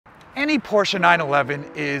Any Porsche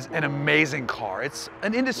 911 is an amazing car. It's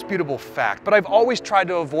an indisputable fact, but I've always tried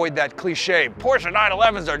to avoid that cliche, Porsche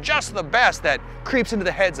 911s are just the best, that creeps into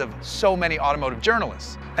the heads of so many automotive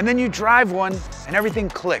journalists. And then you drive one and everything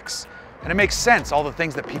clicks, and it makes sense, all the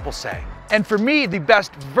things that people say. And for me, the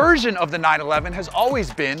best version of the 911 has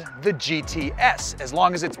always been the GTS, as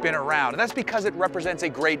long as it's been around. And that's because it represents a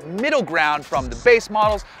great middle ground from the base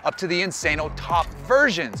models up to the insano top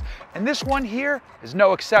versions. And this one here is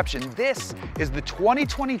no exception. This is the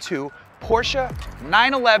 2022 Porsche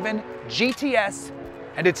 911 GTS,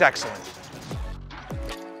 and it's excellent.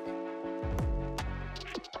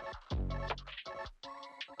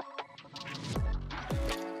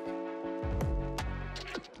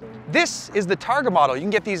 This is the Targa model. You can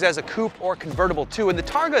get these as a coupe or convertible too, and the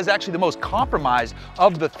Targa is actually the most compromised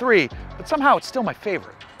of the three, but somehow it's still my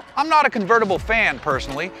favorite. I'm not a convertible fan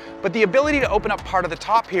personally, but the ability to open up part of the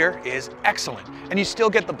top here is excellent, and you still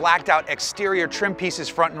get the blacked out exterior trim pieces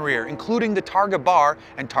front and rear, including the Targa bar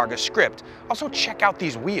and Targa script. Also check out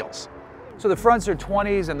these wheels. So the fronts are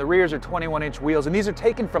 20s and the rears are 21-inch wheels, and these are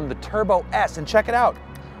taken from the Turbo S, and check it out,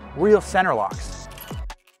 real center locks.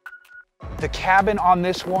 The cabin on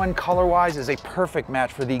this one, color-wise, is a perfect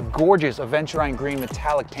match for the gorgeous aventurine green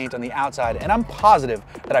metallic paint on the outside, and I'm positive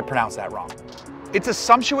that I pronounced that wrong. It's a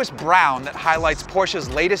sumptuous brown that highlights Porsche's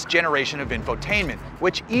latest generation of infotainment,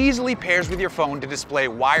 which easily pairs with your phone to display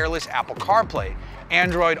wireless Apple CarPlay.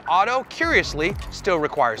 Android Auto, curiously, still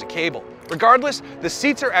requires a cable. Regardless, the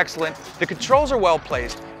seats are excellent, the controls are well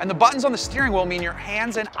placed, and the buttons on the steering wheel mean your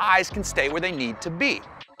hands and eyes can stay where they need to be.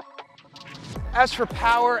 As for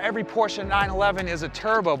power, every Porsche 911 is a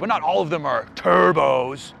turbo, but not all of them are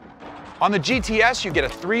turbos. On the GTS, you get a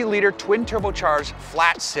 3-liter twin-turbocharged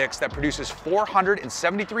flat 6 that produces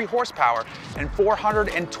 473 horsepower and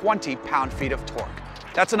 420 pound-feet of torque.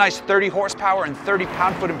 That's a nice 30 horsepower and 30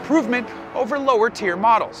 pound-foot improvement over lower-tier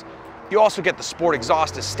models. You also get the Sport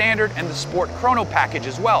exhaust as standard and the Sport Chrono package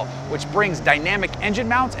as well, which brings dynamic engine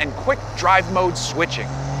mounts and quick drive mode switching.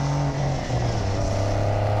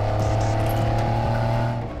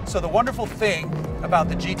 So the wonderful thing about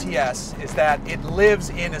the GTS is that it lives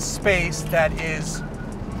in a space that is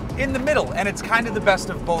in the middle, and it's kind of the best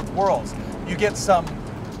of both worlds. You get some,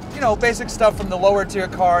 basic stuff from the lower tier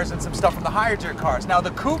cars and some stuff from the higher tier cars. Now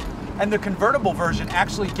the coupe and the convertible version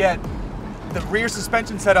actually get the rear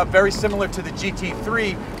suspension setup very similar to the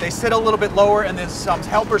GT3. They sit a little bit lower, and there's some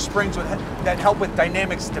helper springs that help with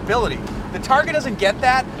dynamic stability. The Targa doesn't get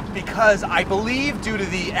that because I believe due to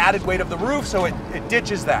the added weight of the roof, so it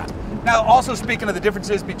ditches that. Now, also speaking of the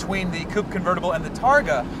differences between the coupe convertible and the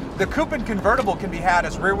Targa, the coupe and convertible can be had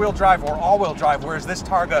as rear-wheel drive or all-wheel drive, whereas this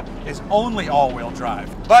Targa is only all-wheel drive.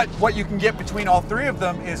 But what you can get between all three of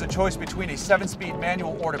them is a choice between a 7-speed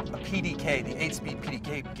manual or a PDK, the 8-speed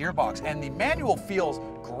PDK gearbox, and the manual feels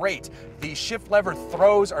great. The shift lever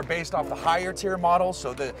throws are based off the higher tier models,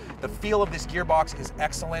 so the feel of this gearbox is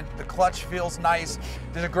excellent. The clutch feels nice.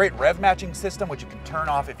 There's a great rev matching system, which you can turn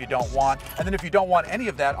off if you don't want. And then if you don't want any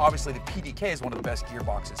of that, obviously the PDK is one of the best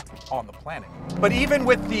gearboxes on the planet. But even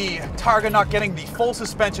with the Targa not getting the full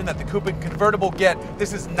suspension that the coupe and convertible get,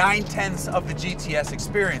 this is 9/10 of the GTS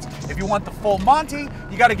experience. If you want the full Monty,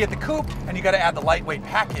 you got to get the coupe and you got to add the lightweight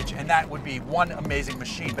package, and that would be one amazing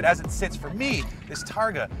machine. But as it sits for me, this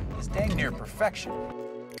Targa is dang near perfection.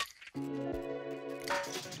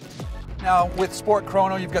 Now with Sport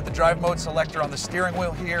Chrono, you've got the drive mode selector on the steering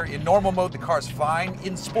wheel here. In normal mode, the car's fine.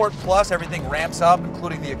 In Sport Plus, everything ramps up,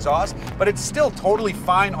 including the exhaust, but it's still totally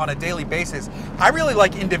fine on a daily basis. I really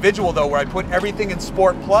like individual though, where I put everything in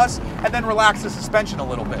Sport Plus and then relax the suspension a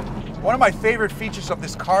little bit. One of my favorite features of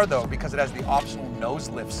this car though, because it has the optional nose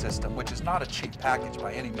lift system, which is not a cheap package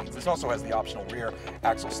by any means. This also has the optional rear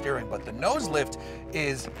axle steering, but the nose lift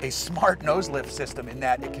is a smart nose lift system in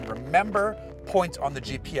that it can remember points on the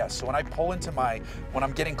GPS. So when I pull into when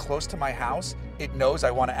I'm getting close to my house, it knows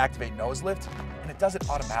I want to activate nose lift, and it does it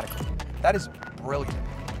automatically. That is brilliant.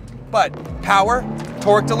 But power,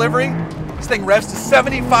 torque delivery, this thing revs to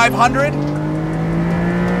 7,500.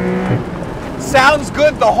 Sounds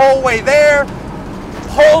good the whole way there.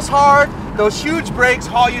 Pulls hard. Those huge brakes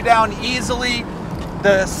haul you down easily.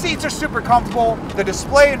 The seats are super comfortable. The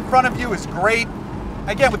display in front of you is great.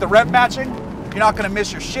 Again, with the rev matching, you're not going to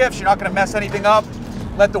miss your shifts. You're not going to mess anything up.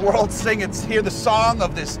 Let the world sing. Hear the song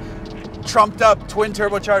of this trumped up twin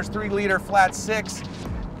turbocharged 3-liter flat 6.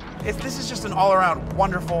 This is just an all-around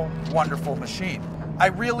wonderful, wonderful machine. I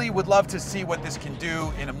really would love to see what this can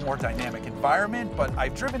do in a more dynamic environment, but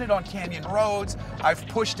I've driven it on canyon roads. I've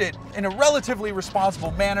pushed it in a relatively responsible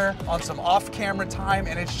manner on some off-camera time,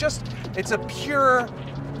 and it's a pure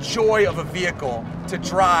joy of a vehicle to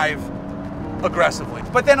drive aggressively.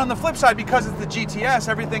 But then on the flip side, because it's the GTS,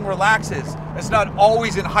 everything relaxes. It's not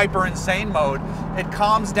always in hyper insane mode. It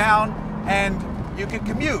calms down and you can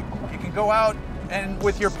commute. You can go out and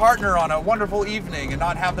with your partner on a wonderful evening and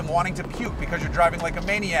not have them wanting to puke because you're driving like a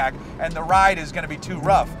maniac and the ride is going to be too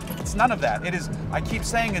rough. It's none of that. It is, I keep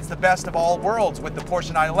saying it's the best of all worlds with the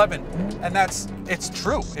Porsche 911, and it's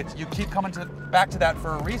true. You keep coming back to that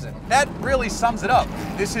for a reason. That really sums it up.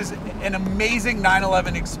 This is an amazing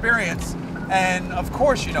 911 experience, and of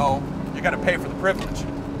course, you know, you got to pay for the privilege.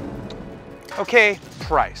 Okay,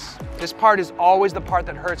 price. This part is always the part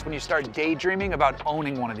that hurts when you start daydreaming about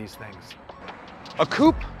owning one of these things. A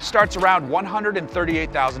coupe starts around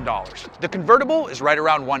 $138,000. The convertible is right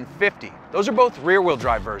around $150,000. Those are both rear-wheel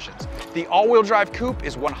drive versions. The all-wheel drive coupe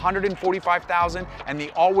is $145,000 and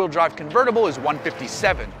the all-wheel drive convertible is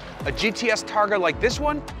 $157,000. A GTS Targa like this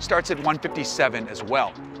one starts at $157,000 as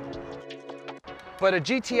well. But a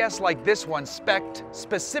GTS like this one, spec'd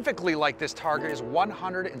specifically like this Targa, is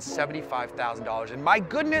 $175,000. And my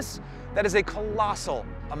goodness, that is a colossal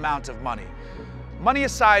amount of money. Money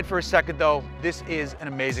aside for a second though, this is an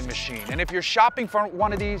amazing machine. And if you're shopping for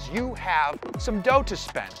one of these, you have some dough to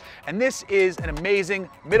spend. And this is an amazing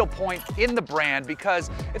middle point in the brand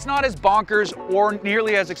because it's not as bonkers or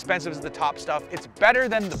nearly as expensive as the top stuff. It's better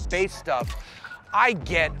than the base stuff. I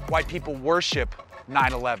get why people worship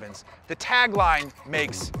 911s. The tagline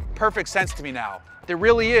makes perfect sense to me now. There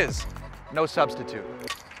really is no substitute.